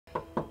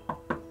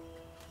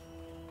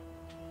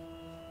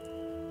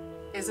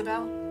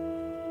Isabell,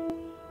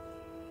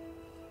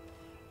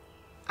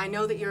 I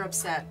know that you're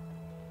upset.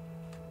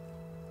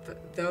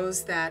 But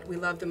those that we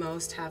love the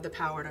most have the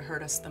power to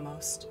hurt us the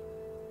most.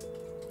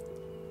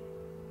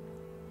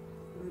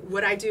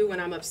 What I do when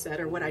I'm upset,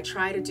 or what I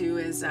try to do,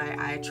 is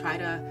I try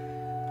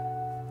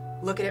to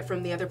look at it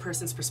from the other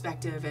person's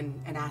perspective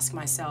and ask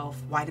myself,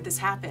 why did this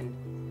happen?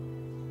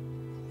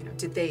 You know,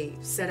 did they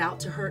set out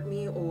to hurt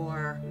me,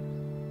 or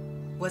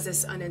was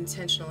this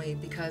unintentionally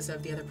because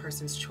of the other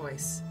person's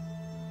choice?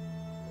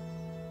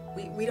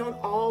 We don't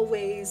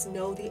always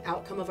know the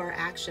outcome of our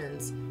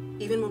actions,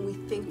 even when we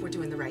think we're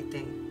doing the right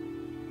thing.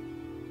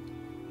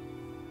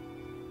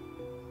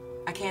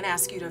 I can't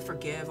ask you to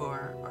forgive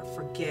or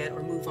forget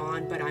or move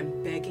on, but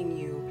I'm begging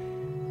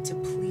you to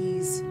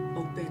please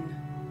open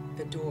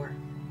the door.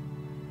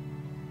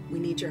 We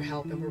need your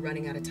help, and we're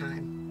running out of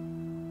time.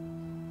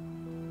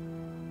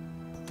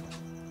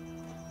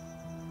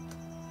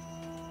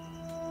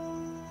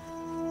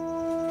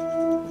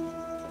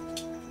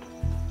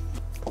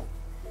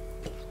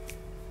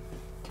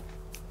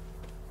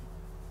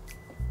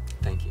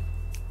 Thank you.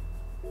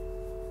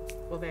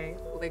 Will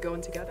they go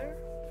in together?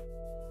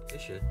 They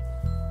should.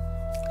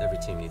 Every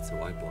team needs a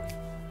white boy.